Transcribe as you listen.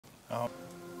Um,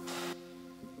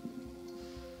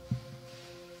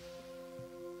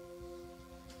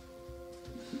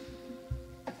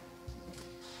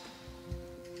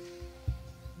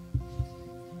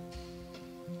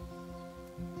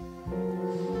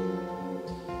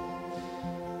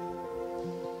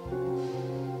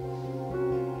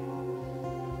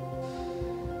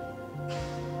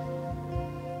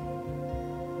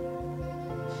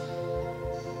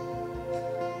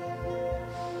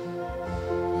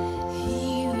 He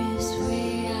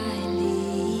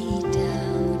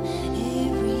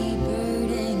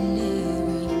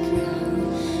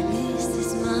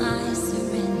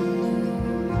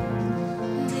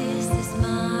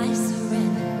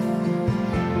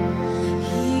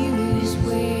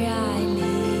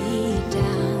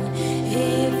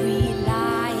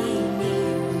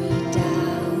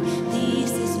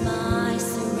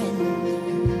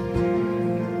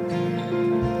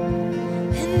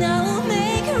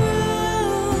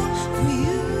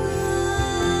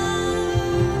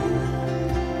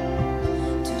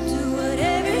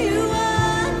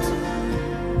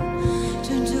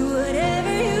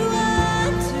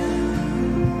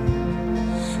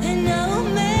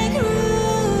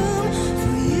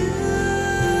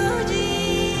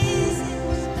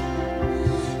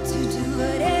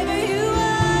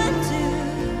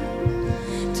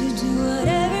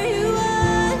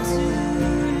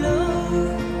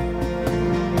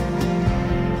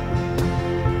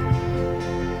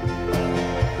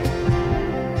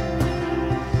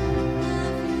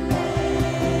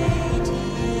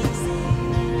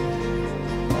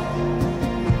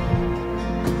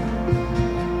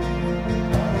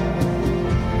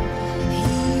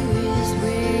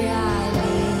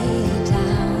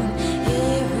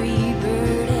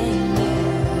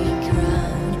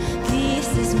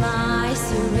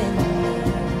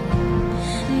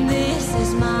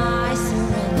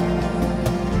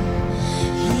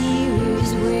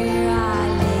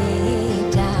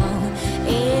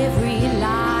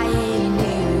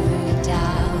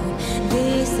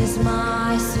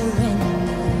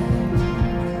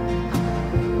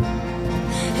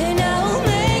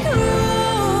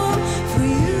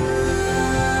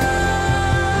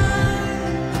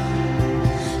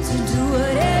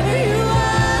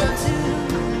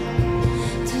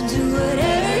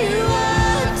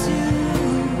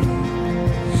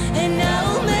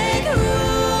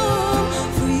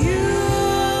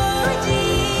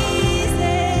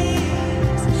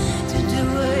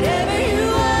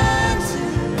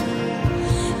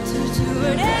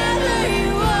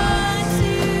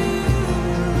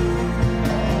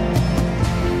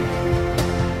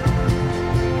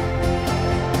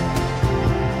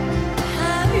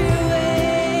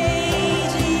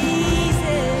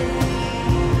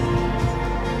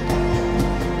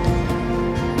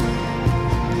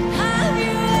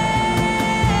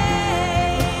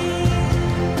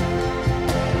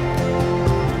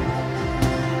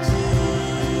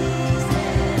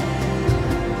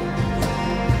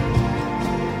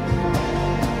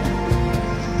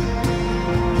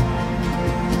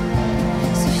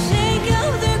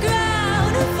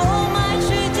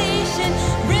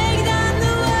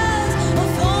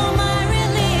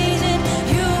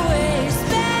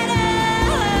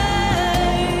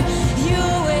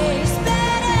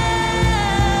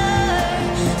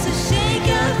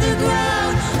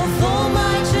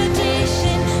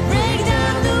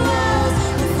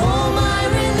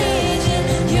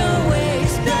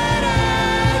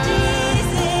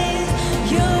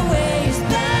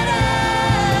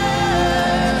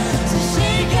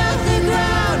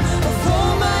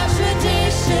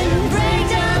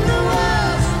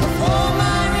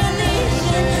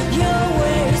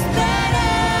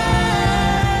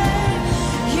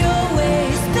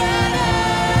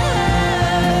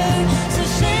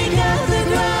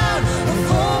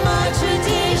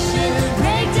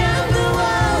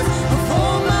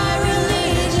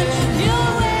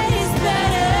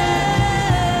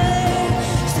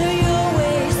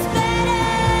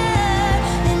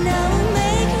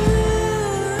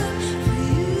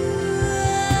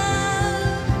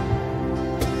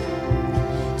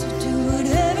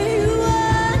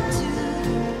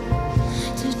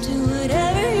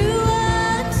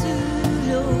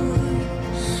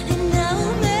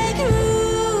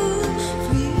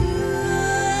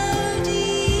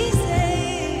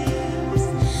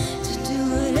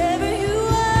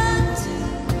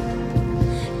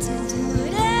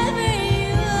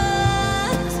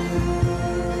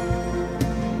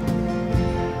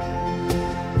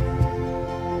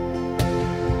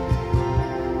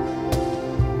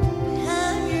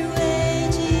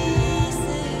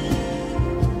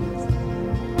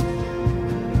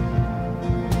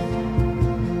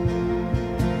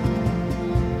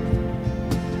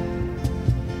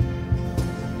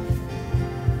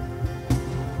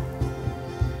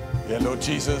Lord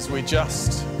Jesus, we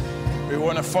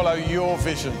want to follow your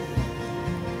vision.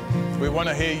 We want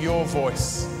to hear your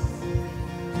voice.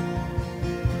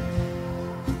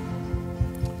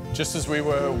 Just as we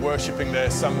were worshipping there,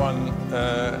 someone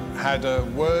had a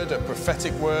word, a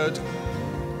prophetic word,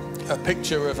 a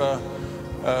picture of a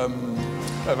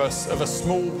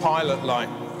small pilot light.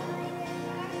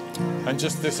 And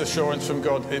just this assurance from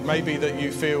God, it may be that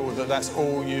you feel that that's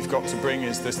all you've got to bring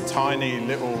is this tiny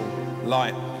little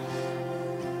light.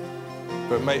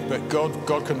 But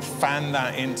God can fan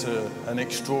that into an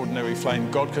extraordinary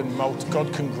flame. God can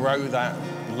grow that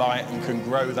light and can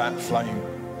grow that flame.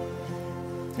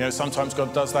 You know, sometimes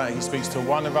God does that. He speaks to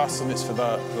one of us and it's for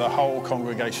the whole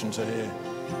congregation to hear.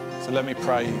 So let me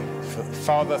pray.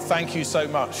 Father, thank you so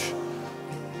much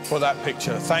for that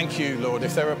picture. Thank you, Lord.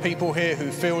 If there are people here who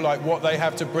feel like what they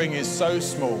have to bring is so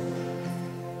small,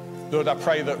 Lord, I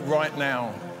pray that right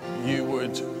now you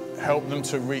would help them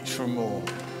to reach for more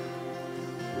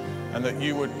and that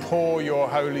you would pour your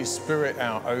Holy Spirit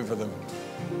out over them.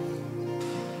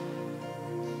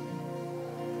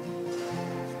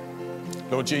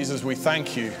 Lord Jesus, we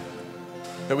thank you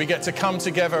that we get to come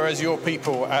together as your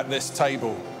people at this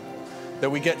table, that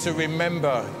we get to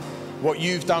remember what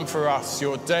you've done for us,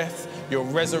 your death, your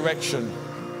resurrection,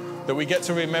 that we get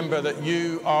to remember that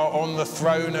you are on the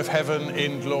throne of heaven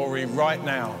in glory right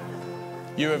now.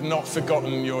 You have not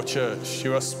forgotten your church.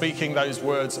 You are speaking those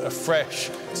words afresh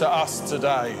to us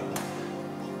today.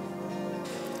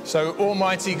 So,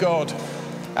 Almighty God,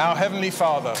 our Heavenly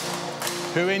Father,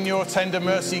 who in your tender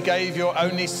mercy gave your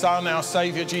only Son, our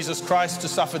Saviour Jesus Christ, to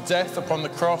suffer death upon the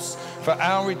cross for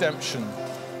our redemption,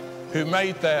 who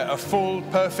made there a full,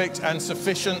 perfect and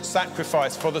sufficient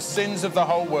sacrifice for the sins of the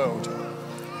whole world.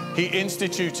 He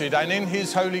instituted and in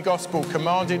his holy gospel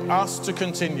commanded us to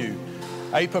continue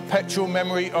a perpetual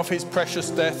memory of his precious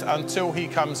death until he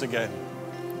comes again.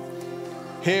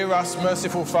 Hear us,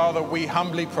 merciful Father, we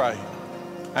humbly pray,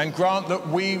 and grant that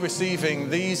we, receiving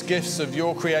these gifts of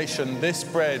your creation, this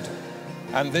bread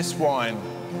and this wine,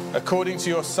 according to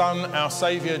your Son, our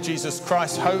Saviour, Jesus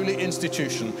Christ's holy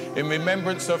institution, in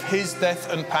remembrance of his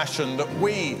death and passion, that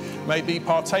we may be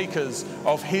partakers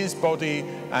of his body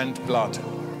and blood.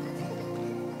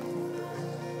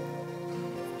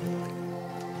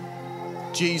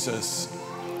 Jesus,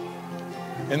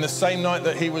 in the same night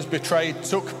that he was betrayed,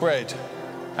 took bread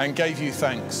and gave you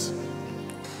thanks.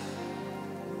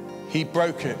 He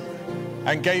broke it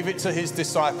and gave it to his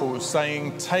disciples,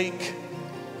 saying, "Take,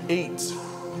 eat.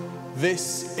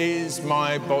 This is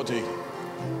my body,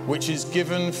 which is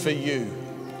given for you.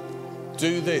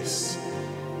 Do this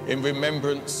in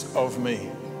remembrance of me."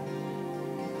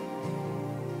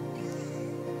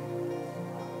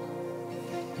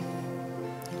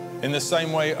 In the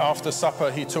same way, after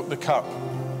supper, he took the cup.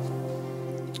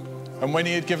 And when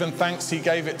he had given thanks, he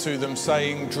gave it to them,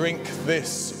 saying, "Drink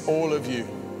this, all of you.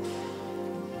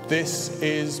 This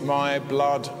is my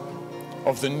blood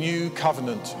of the new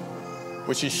covenant,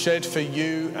 which is shed for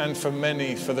you and for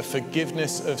many for the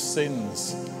forgiveness of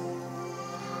sins.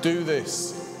 Do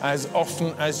this as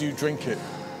often as you drink it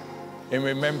in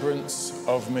remembrance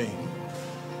of me."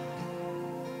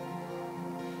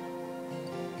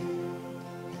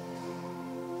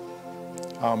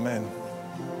 Amen.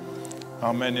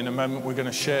 Amen. In a moment, we're going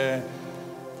to share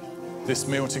this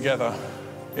meal together.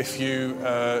 If you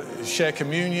share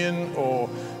communion or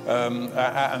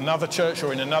at another church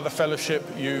or in another fellowship,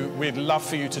 we'd love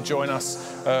for you to join us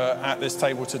at this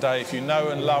table today. If you know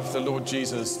and love the Lord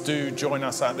Jesus, do join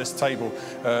us at this table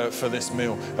for this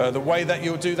meal. The way that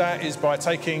you'll do that is by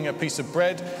taking a piece of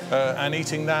bread and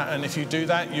eating that. And if you do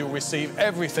that, you'll receive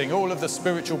everything, all of the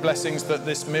spiritual blessings that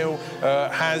this meal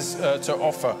has to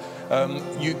offer.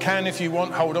 You can, if you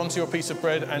want, hold on to your piece of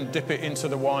bread and dip it into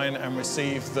the wine and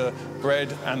receive the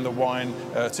bread and the wine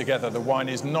together. The wine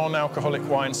is non-alcoholic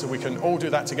wine, so we can all do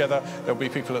that together. There'll be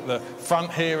people at the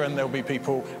front here and there'll be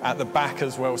people at the back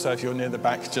as well. So if you're near the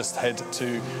back, just head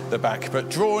to the back. But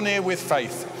draw near with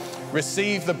faith.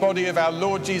 Receive the body of our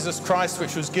Lord Jesus Christ,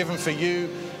 which was given for you,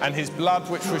 and his blood,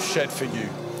 which was shed for you.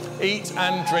 Eat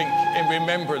and drink in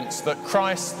remembrance that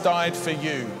Christ died for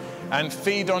you, and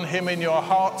feed on him in your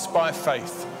hearts by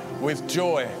faith, with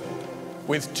joy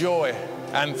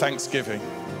and thanksgiving.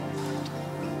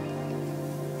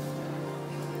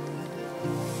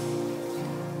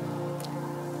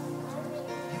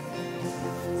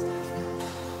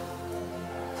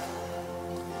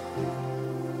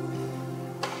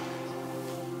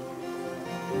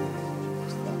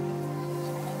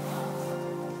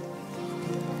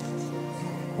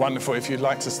 Wonderful. If you'd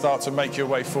like to start to make your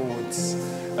way forwards.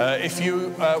 If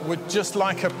you would just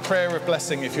like a prayer of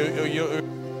blessing, if you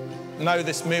no,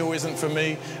 this meal isn't for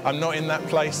me, I'm not in that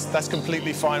place, that's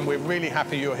completely fine. We're really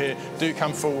happy you're here. Do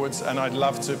come forwards, and I'd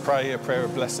love to pray a prayer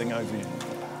of blessing over you.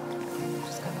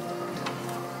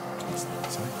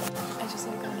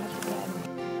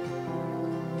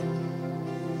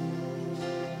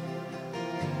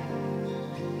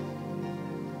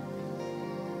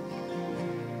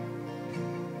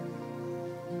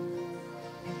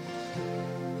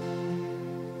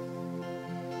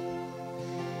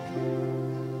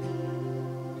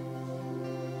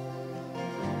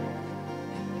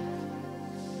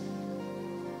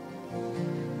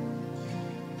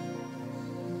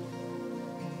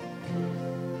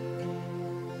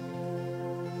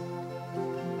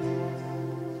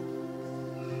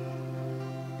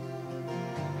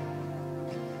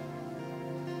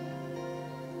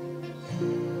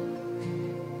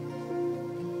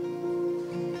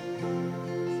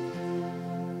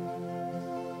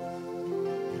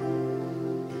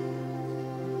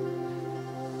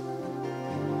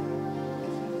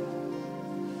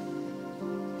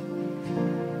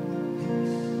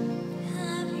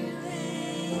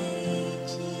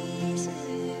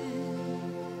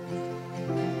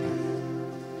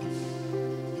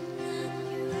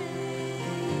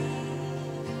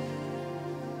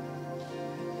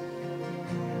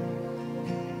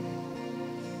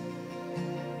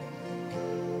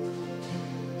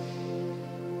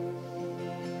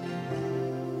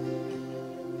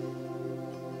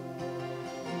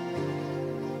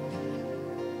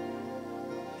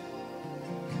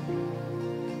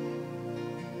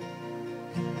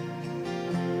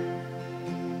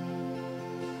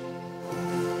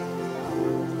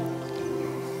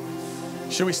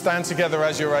 Shall we stand together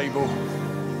as you're able?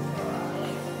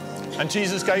 And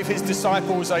Jesus gave his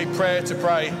disciples a prayer to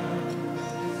pray.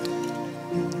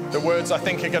 The words I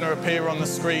think are going to appear on the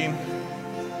screen.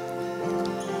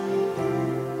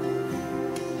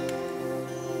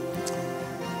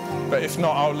 But if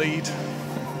not, I'll lead.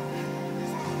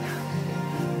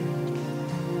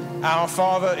 Our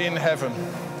Father in heaven,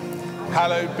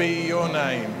 hallowed be your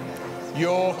name.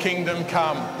 Your kingdom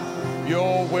come,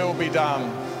 your will be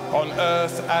done, on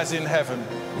earth as in heaven.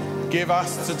 Give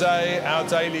us today our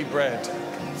daily bread.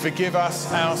 Forgive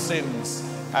us our sins,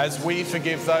 as we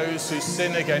forgive those who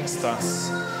sin against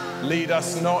us. Lead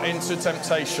us not into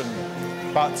temptation,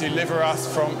 but deliver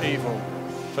us from evil.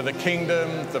 For the kingdom,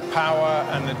 the power,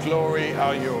 and the glory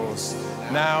are yours,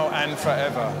 now and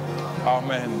forever.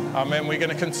 Amen. Amen. We're going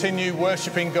to continue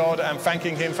worshiping God and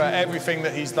thanking him for everything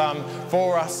that he's done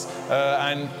for us.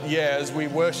 As we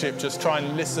worship, just try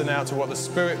and listen out to what the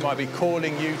Spirit might be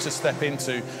calling you to step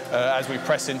into as we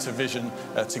press into vision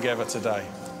together today.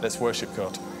 Let's worship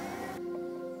God.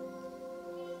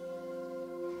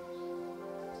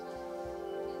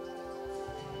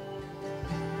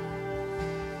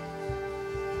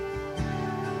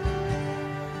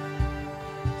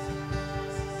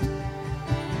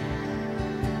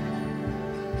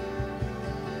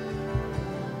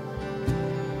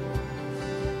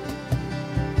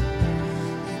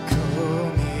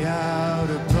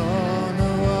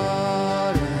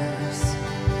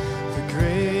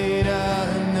 Great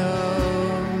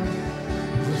unknown.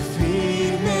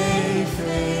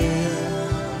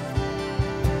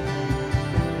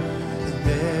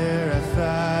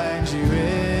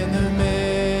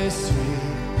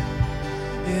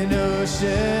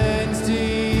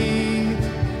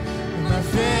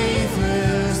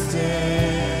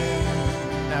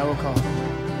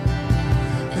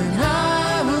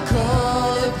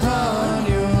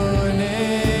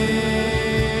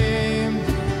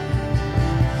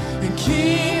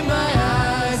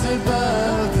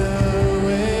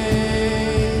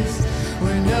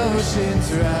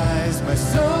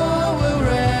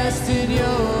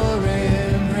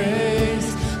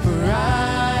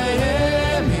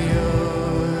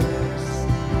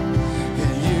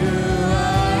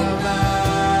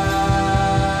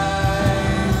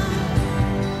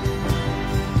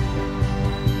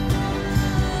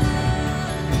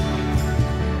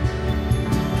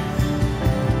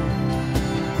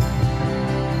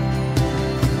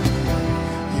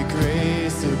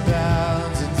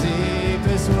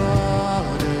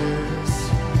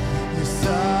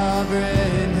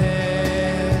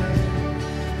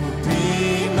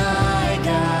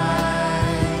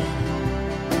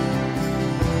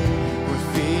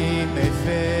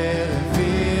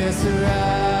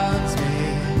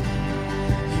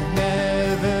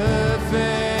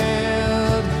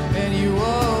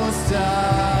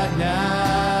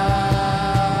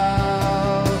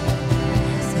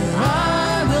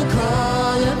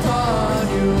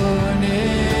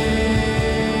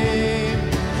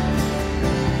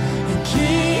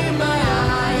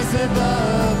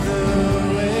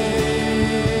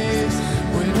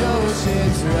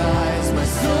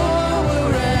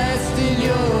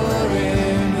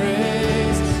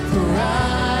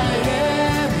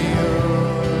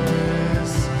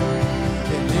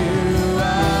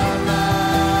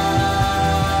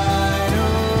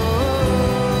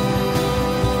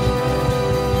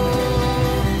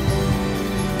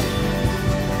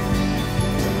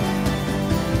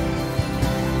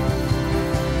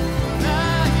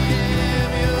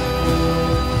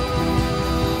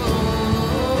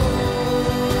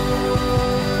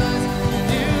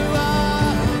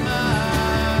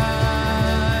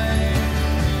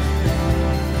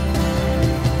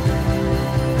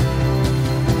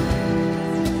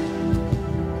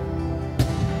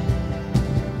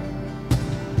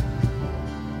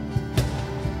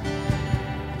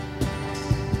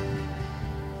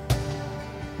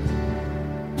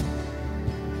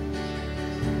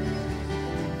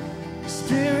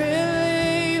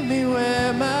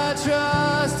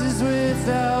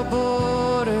 without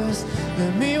borders.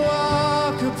 Let me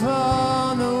walk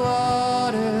upon the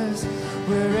waters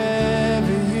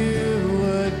wherever you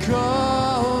would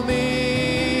call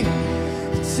me.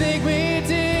 Take me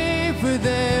deeper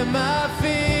than my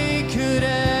feet could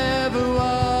ever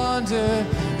wander,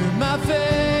 and my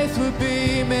faith would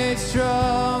be made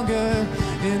stronger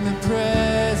in the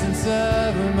presence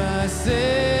of my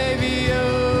Savior.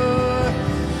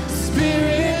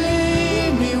 Spirit,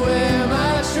 lead me where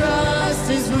my trust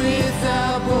is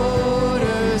without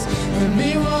borders. Let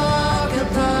me walk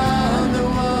upon the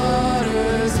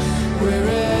waters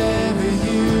wherever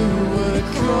you would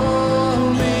call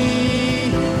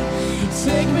me.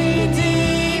 Take me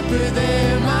deeper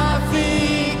than my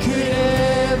feet could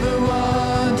ever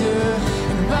wander,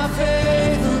 and my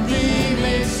faith will be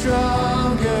made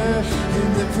stronger in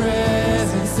the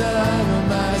presence of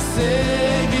my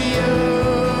Savior.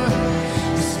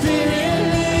 Spirit,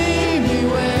 lead me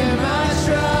where my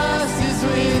trust is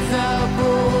without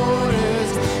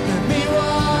borders. Let me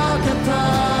walk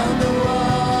upon the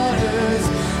waters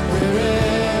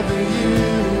wherever you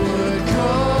would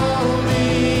call me.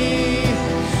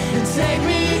 And take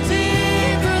me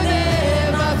deeper than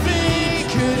my feet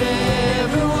could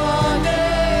ever wander,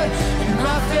 and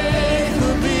my faith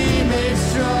will be made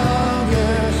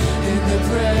stronger in the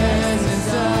presence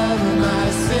of my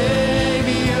Savior.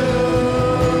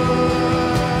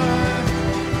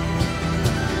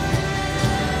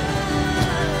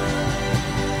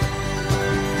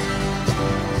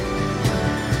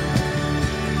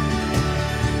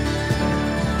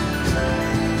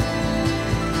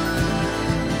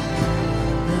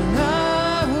 And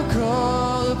I will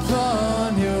call upon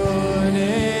your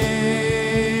name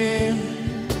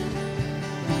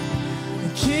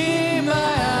and keep my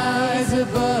eyes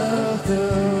above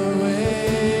the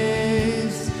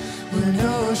waves. When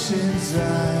oceans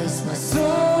rise, my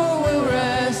soul will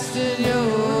rest in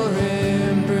your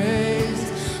embrace.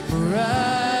 For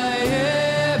I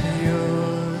am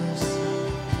yours,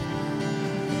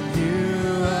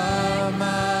 you are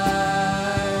mine.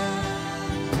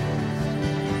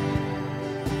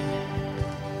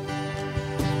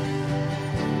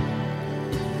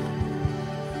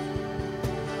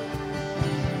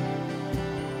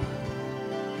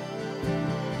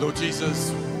 Lord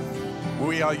Jesus,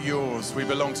 we are yours. We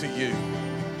belong to you.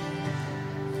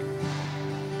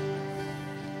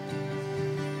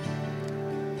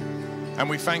 And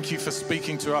we thank you for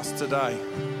speaking to us today.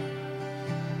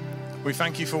 We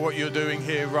thank you for what you're doing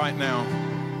here right now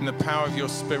in the power of your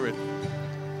Spirit.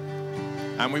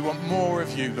 And we want more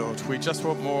of you, Lord. We just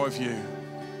want more of you.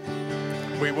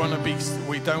 We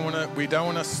don't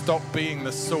want to stop being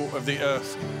the salt of the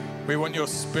earth. We want your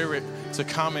Spirit to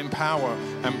come in power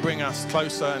and bring us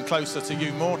closer and closer to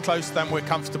you, more close than we're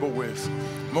comfortable with,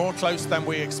 more close than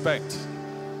we expect.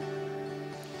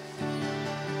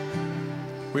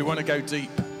 We want to go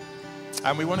deep,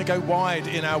 and we want to go wide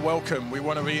in our welcome. We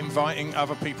want to be inviting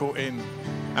other people in,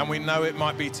 and we know it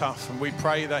might be tough, and we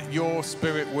pray that your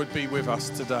Spirit would be with us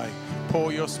today.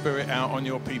 Pour your Spirit out on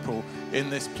your people in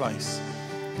this place.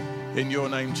 In your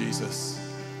name, Jesus.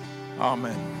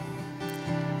 Amen.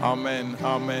 Amen.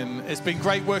 Amen. It's been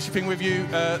great worshiping with you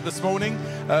this morning.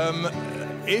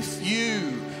 If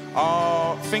you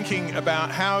are thinking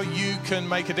about how you can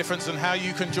make a difference and how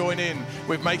you can join in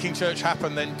with making church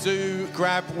happen, then do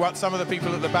grab some of the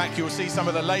people at the back. You'll see some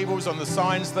of the labels on the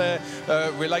signs there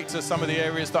relate to some of the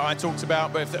areas that I talked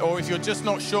about. But if you're just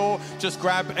not sure, just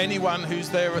grab anyone who's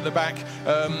there at the back.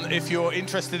 If you're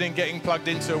interested in getting plugged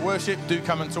into worship, do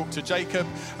come and talk to Jacob.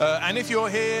 And if you're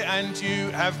here and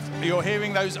you're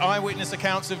hearing those eyewitness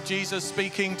accounts of Jesus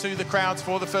speaking to the crowds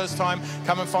for the first time,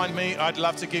 come and find me. I'd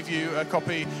love to give you a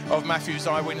copy of Matthew's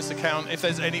eyewitness account. If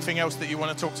there's anything else that you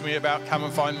want to talk to me about, come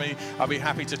and find me. I'll be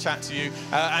happy to chat to you.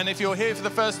 And if you're here for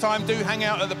the first time, do hang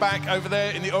out at the back over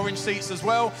there in the orange seats as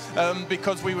well,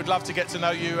 because we would love to get to know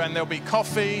you. And there'll be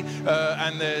coffee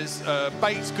and there's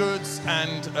baked goods,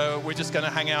 and we're just going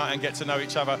to hang out and get to know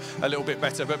each other a little bit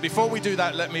better. But before we do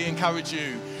that, let me encourage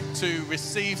you to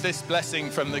receive this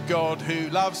blessing from the God who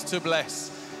loves to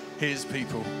bless his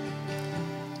people.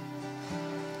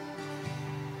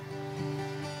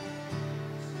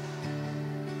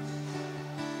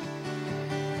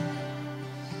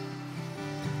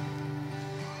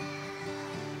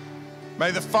 May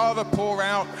the Father pour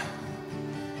out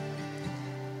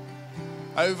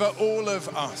over all of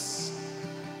us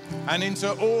and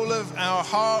into all of our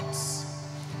hearts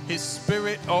his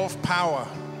spirit of power,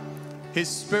 his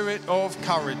spirit of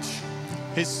courage,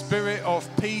 his spirit of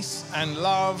peace and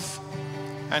love,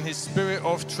 and his spirit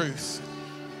of truth.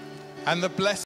 And the blessing